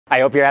I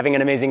hope you're having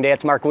an amazing day.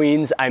 It's Mark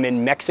Weens. I'm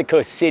in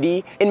Mexico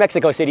City. In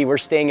Mexico City, we're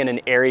staying in an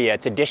area.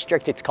 It's a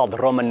district. It's called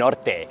Roma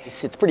Norte.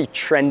 It's a pretty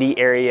trendy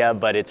area,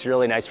 but it's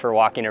really nice for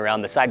walking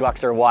around. The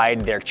sidewalks are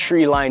wide. They're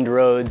tree-lined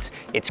roads.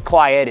 It's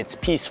quiet. It's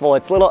peaceful.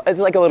 It's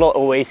like a little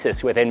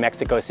oasis within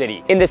Mexico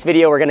City. In this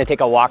video, we're going to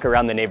take a walk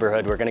around the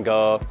neighborhood. We're going to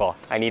go, well,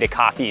 I need a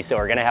coffee, so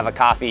we're going to have a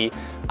coffee.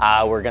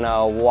 We're going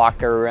to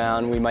walk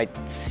around. We might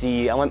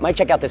see, I might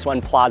check out this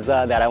one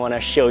plaza that I want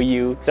to show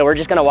you. So we're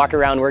just going to walk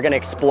around. We're going to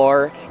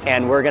explore,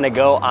 and we're going to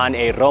go on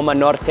a Roma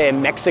Norte,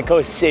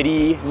 Mexico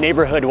City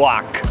neighborhood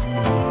walk.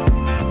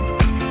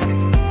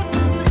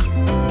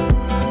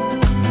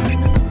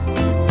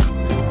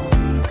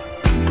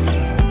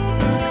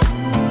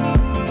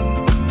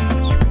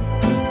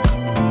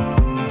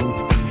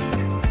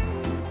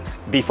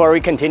 Before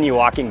we continue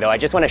walking though, I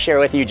just want to share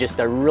with you just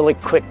a really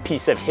quick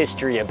piece of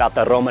history about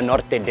the Roma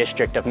Norte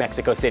district of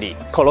Mexico City.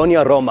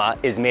 Colonia Roma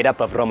is made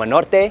up of Roma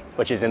Norte,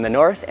 which is in the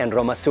north, and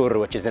Roma Sur,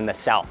 which is in the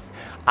south.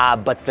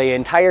 But the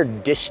entire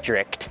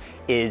district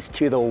is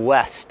to the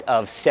west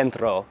of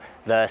Centro,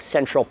 the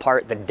central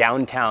part, the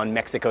downtown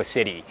Mexico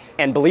City.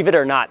 And believe it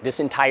or not, this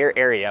entire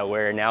area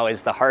where now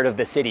is the heart of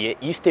the city,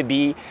 it used to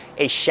be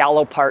a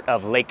shallow part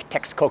of Lake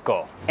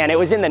Texcoco. And it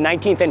was in the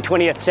 19th and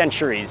 20th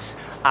centuries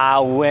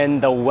when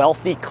the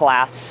wealthy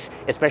class,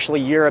 especially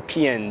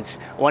Europeans,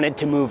 wanted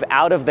to move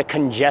out of the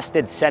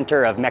congested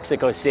center of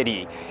Mexico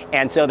City.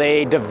 And so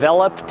they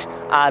developed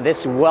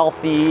this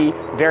wealthy,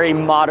 very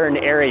modern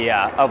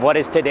area of what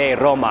is today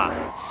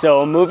Roma.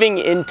 So moving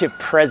into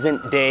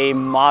present day,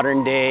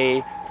 modern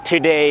day,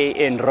 today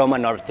in Roma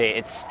Norte,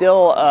 it's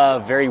still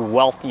a very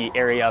wealthy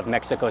area of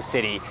Mexico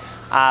City,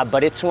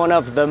 but it's one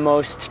of the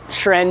most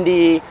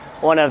trendy,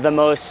 one of the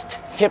most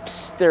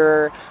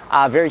hipster,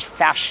 very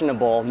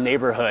fashionable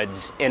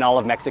neighborhoods in all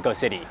of Mexico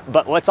City.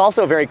 But what's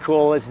also very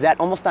cool is that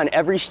almost on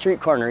every street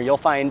corner, you'll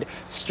find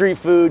street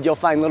food, you'll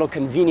find little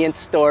convenience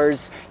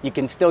stores, you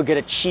can still get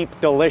a cheap,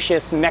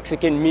 delicious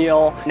Mexican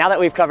meal. Now that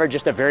we've covered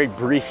just a very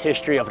brief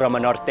history of Roma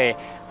Norte,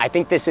 I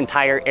think this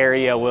entire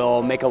area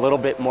will make a little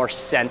bit more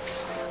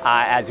sense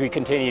as we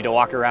continue to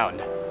walk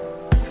around.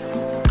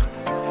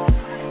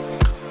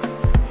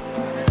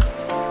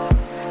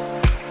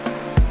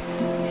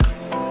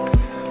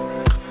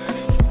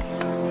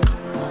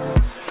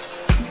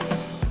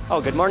 Oh,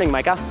 good morning,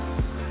 Micah.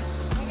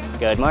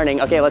 Good morning.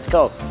 Okay, let's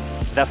go.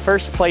 The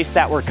first place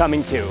that we're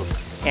coming to,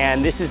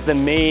 and this is the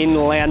main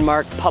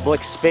landmark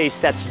public space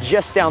that's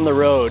just down the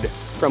road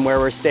from where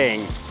we're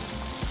staying.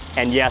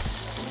 And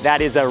yes,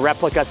 that is a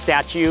replica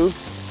statue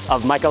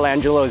of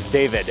Michelangelo's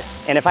David.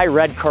 And if I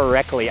read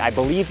correctly, I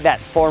believe that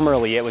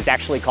formerly it was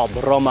actually called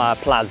Roma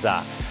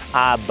Plaza.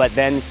 But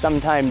then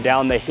sometime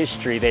down the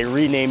history, they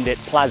renamed it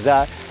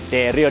Plaza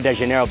de Rio de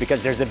Janeiro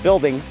because there's a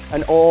building,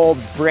 an old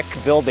brick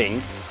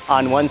building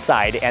on one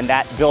side, and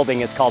that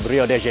building is called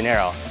Rio de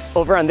Janeiro.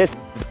 Over on this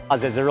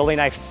plaza is a really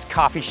nice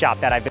coffee shop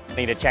that I've been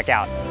wanting to check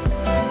out.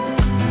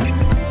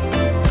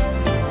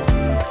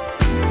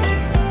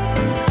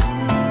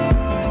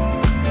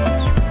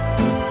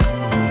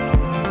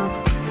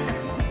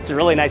 It's a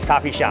really nice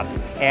coffee shop,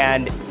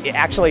 and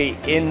actually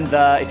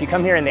if you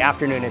come here in the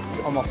afternoon, it's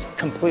almost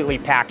completely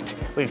packed.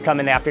 We've come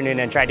in the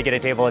afternoon and tried to get a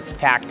table, it's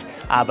packed,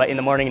 but in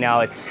the morning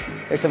now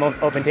there's some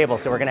open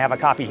tables, so we're gonna have a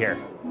coffee here.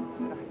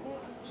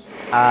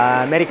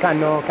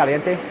 Americano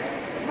caliente.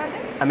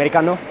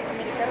 Americano.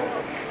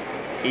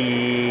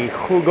 Y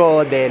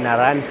jugo de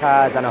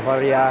naranja,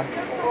 zanahoria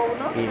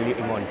y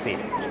limón, sí.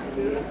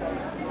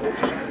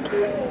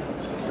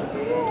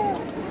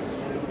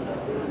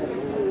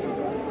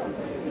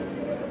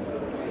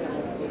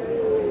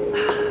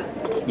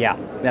 Yeah,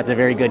 that's a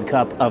very good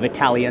cup of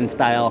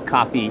Italian-style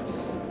coffee.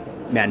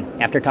 Man,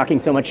 after talking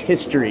so much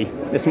history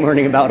this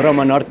morning about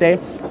Roma Norte,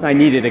 I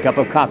needed a cup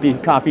of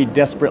coffee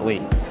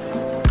desperately.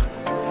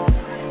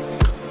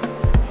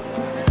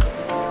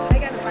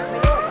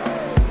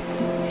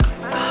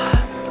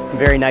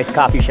 Very nice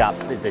coffee shop.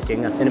 Is this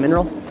a cinnamon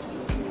roll?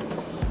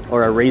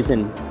 Or a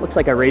raisin? Looks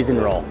like a raisin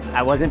roll.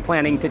 I wasn't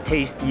planning to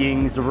taste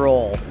Ying's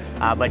roll,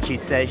 but she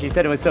said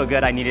it was so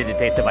good I needed to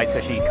taste a bite, so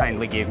she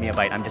kindly gave me a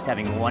bite. I'm just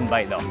having one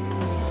bite though.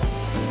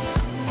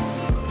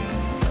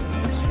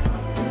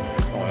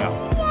 Oh yeah.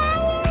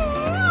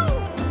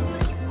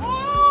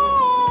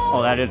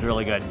 Oh, that is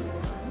really good.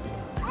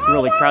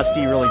 Really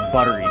crusty, really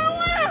buttery.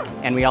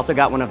 And we also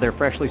got one of their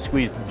freshly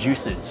squeezed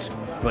juices,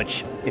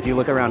 which, if you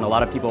look around, a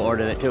lot of people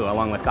ordered it too,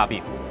 along with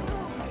coffee.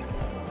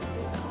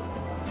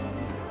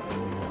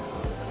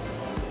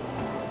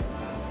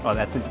 Oh,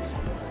 that's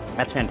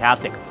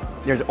fantastic.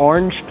 There's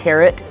orange,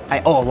 carrot,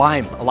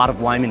 lime, a lot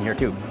of lime in here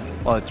too.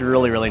 Oh, it's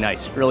really, really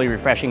nice. Really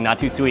refreshing, not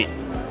too sweet.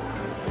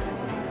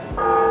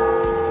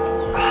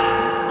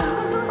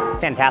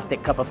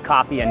 Fantastic cup of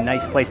coffee, a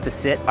nice place to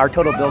sit. Our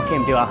total bill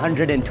came to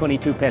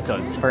 122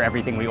 pesos for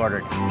everything we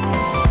ordered.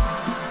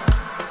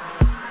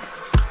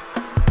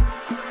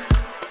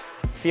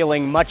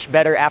 Feeling much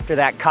better after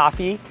that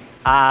coffee.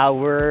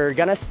 We're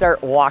gonna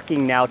start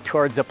walking now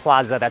towards a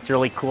plaza that's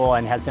really cool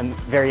and has some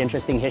very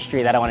interesting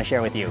history that I want to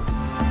share with you.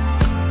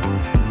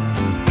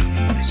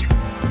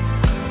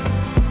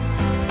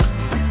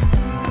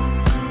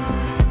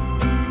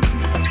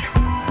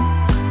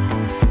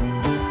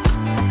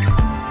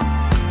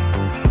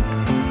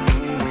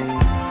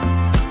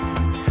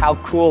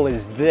 how cool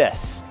is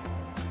this?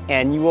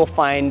 And you will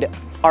find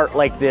art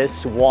like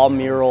this, wall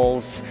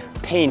murals,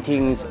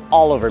 paintings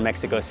all over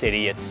Mexico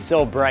City. It's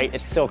so bright,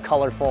 it's so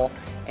colorful,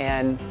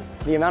 and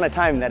the amount of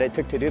time that it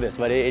took to do this,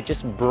 but it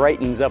just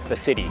brightens up the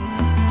city.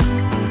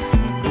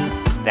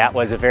 That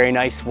was a very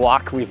nice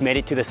walk. We've made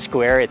it to the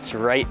square. It's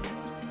right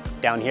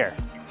down here.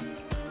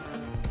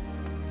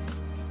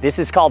 This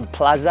is called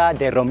Plaza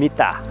de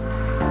Romita.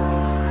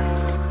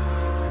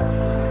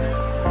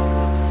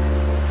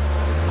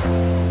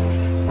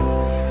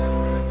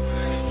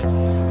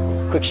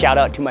 Quick shout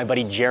out to my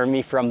buddy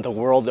Jeremy from The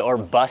World or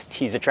Bust.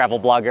 He's a travel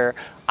blogger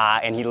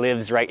and he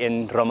lives right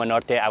in Roma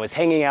Norte. I was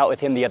hanging out with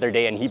him the other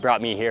day and he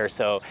brought me here,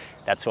 so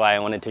that's why I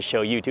wanted to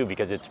show you too,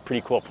 because it's a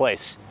pretty cool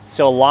place.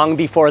 So long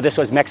before this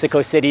was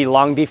Mexico City,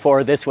 long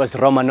before this was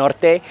Roma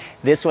Norte,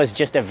 this was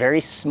just a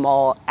very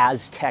small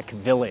Aztec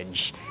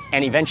village.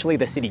 And eventually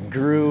the city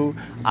grew.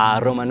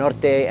 Roma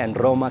Norte and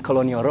Roma,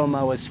 Colonia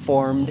Roma was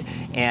formed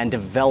and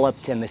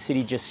developed, and the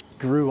city just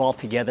grew all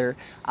together.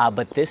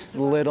 But this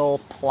little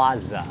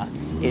plaza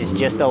is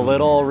just a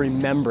little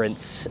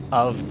remembrance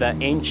of the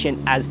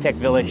ancient Aztec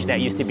village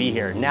that used to be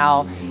here.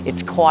 Now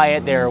it's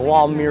quiet, there are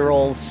wall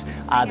murals,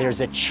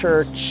 there's a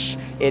church.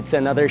 It's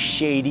another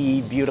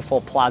shady, beautiful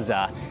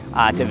plaza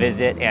to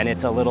visit, and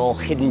it's a little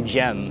hidden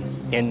gem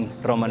in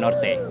Roma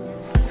Norte.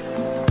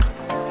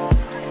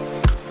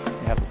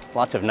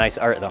 Lots of nice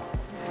art though.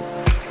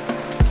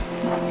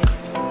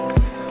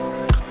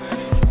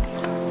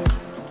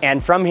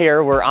 And from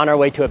here, we're on our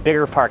way to a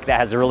bigger park that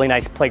has a really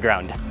nice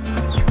playground.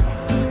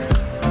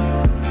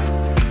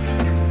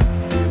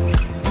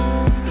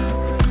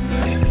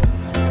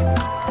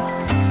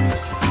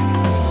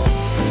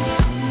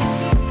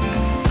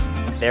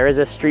 There is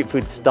a street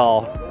food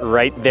stall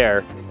right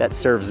there that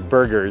serves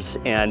burgers,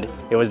 and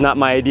it was not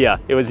my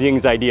idea, it was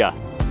Ying's idea.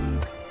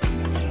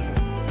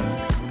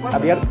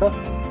 Abierto?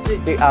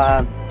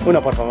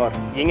 Uno, por favor.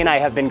 Ying and I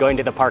have been going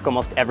to the park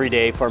almost every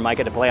day for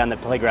Micah to play on the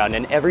playground,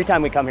 and every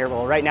time we come here,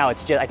 well, right now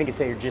it's just, I think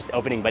they're just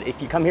opening, but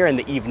if you come here in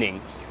the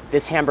evening,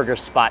 this hamburger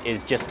spot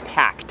is just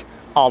packed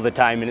all the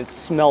time, and it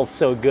smells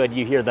so good.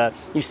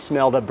 You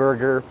smell the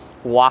burger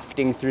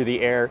wafting through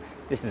the air.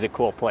 This is a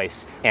cool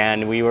place,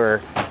 and we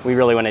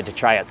really wanted to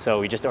try it, so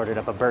we just ordered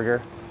up a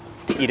burger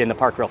to eat in the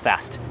park real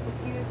fast,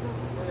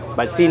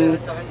 but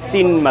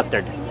sin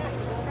mustard.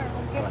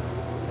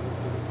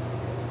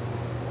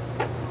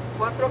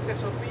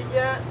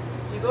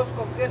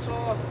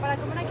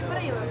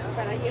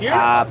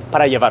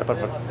 Para llevar, por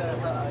favor.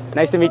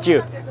 Nice to meet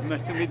you.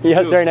 Nice to meet you.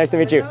 Yes, very nice to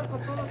meet you.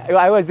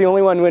 I was the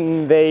only one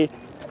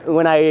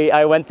when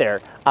I went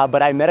there,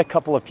 but I met a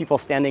couple of people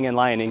standing in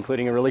line,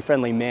 including a really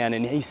friendly man,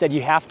 and he said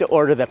you have to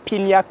order the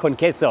piña con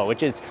queso,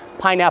 which is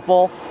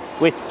pineapple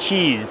with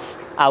cheese,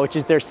 which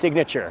is their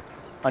signature.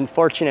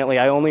 Unfortunately,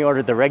 I only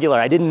ordered the regular.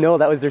 I didn't know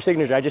that was their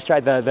signature. I just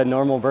tried the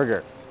normal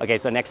burger. Okay,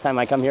 so next time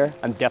I come here,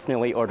 I'm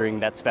definitely ordering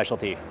that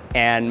specialty.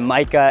 And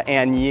Micah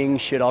and Ying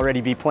should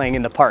already be playing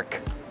in the park.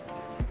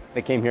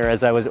 They came here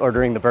as I was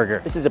ordering the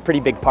burger. This is a pretty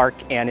big park,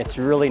 and it's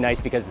really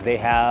nice because they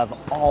have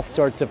all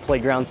sorts of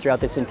playgrounds throughout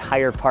this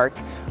entire park.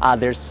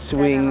 There's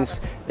swings,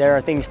 there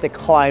are things to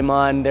climb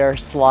on, there are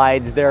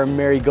slides, there are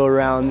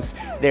merry-go-rounds.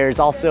 There's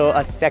also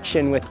a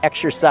section with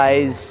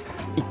exercise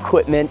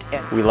equipment.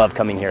 We love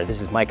coming here.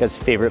 This is Micah's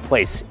favorite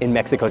place in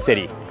Mexico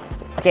City.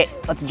 Okay,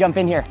 let's jump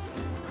in here.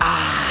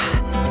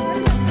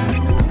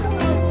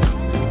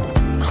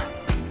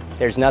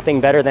 There's nothing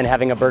better than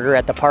having a burger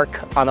at the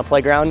park, on the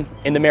playground,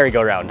 in the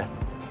merry-go-round.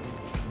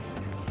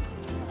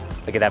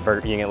 Look at that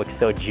burger, it looks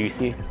so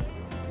juicy.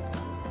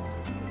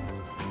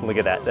 Look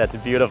at that, that's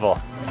beautiful.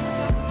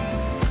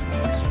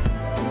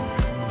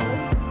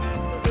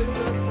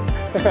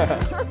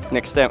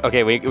 Next time,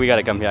 okay, we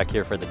gotta come back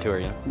here for the tour,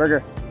 yeah?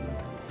 Burger.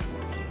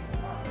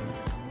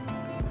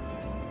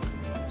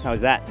 How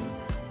was that?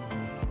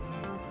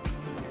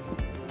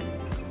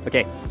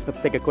 Okay, let's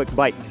take a quick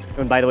bite.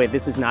 And by the way,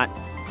 this was not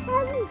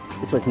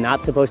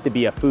supposed to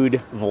be a food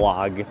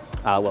vlog.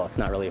 Well, it's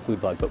not really a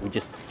food vlog, but we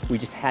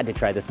just had to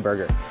try this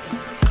burger.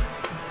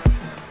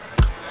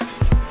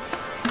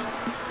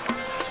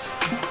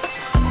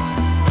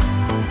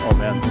 Oh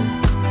man,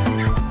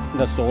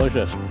 that's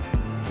delicious.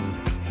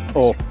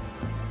 Oh,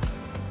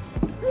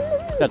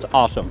 that's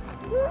awesome.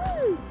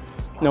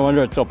 No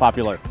wonder it's so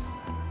popular.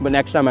 But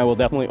next time I will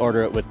definitely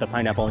order it with the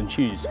pineapple and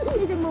cheese.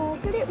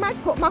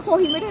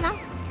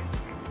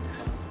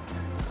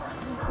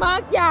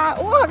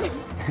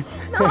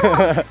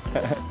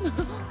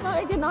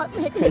 I cannot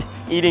make it.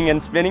 Eating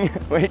and spinning?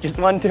 Wait, just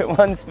one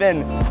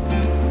spin.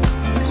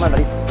 Come on,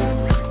 buddy.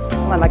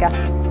 Come on, Micah.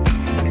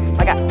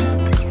 Micah.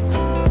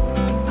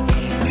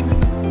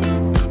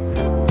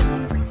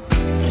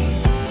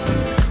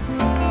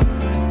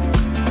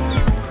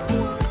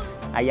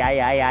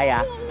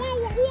 Ay.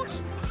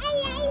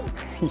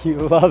 You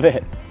love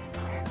it.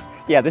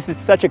 Yeah, this is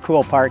such a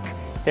cool park.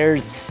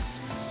 There's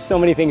so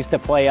many things to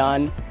play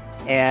on,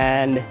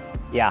 and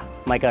yeah,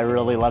 Micah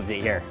really loves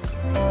it here.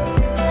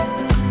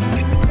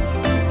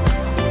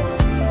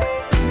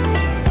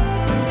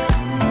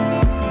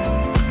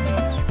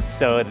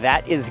 So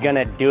that is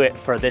gonna do it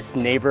for this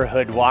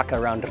neighborhood walk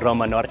around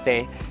Roma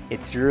Norte.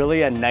 It's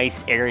really a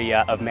nice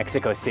area of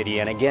Mexico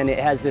City. And again, it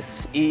has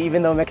this,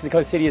 even though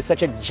Mexico City is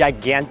such a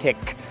gigantic,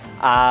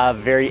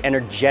 very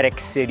energetic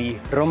city,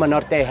 Roma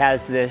Norte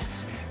has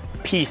this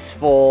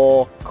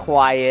peaceful,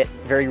 quiet,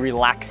 very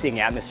relaxing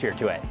atmosphere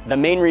to it. The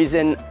main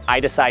reason I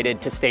decided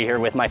to stay here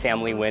with my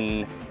family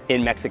when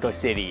in Mexico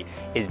City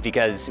is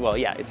because, well,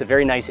 yeah, it's a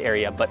very nice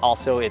area, but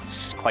also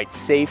it's quite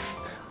safe.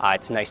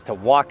 It's nice to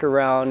walk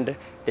around.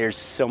 There's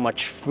so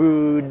much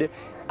food.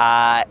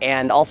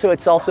 And also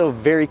it's also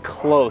very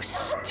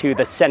close to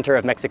the center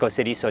of Mexico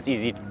City, so it's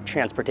easy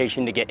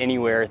transportation to get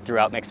anywhere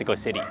throughout Mexico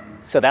City.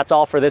 So that's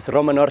all for this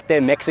Roma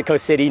Norte Mexico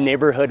City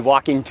neighborhood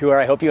walking tour.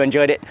 I hope you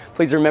enjoyed it.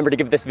 Please remember to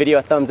give this video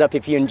a thumbs up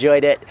if you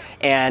enjoyed it,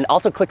 and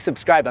also click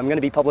subscribe. I'm gonna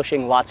be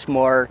publishing lots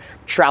more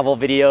travel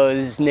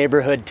videos,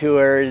 neighborhood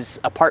tours,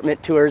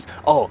 apartment tours.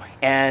 Oh,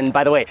 and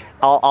by the way,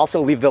 I'll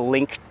also leave the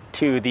link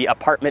to the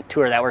apartment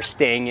tour that we're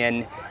staying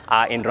in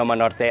Roma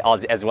Norte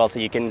as well, so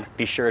you can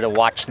be sure to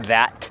watch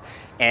that.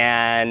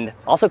 And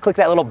also click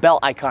that little bell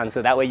icon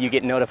so that way you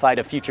get notified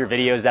of future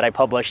videos that I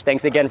publish.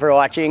 Thanks again for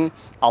watching.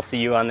 I'll see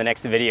you on the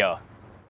next video.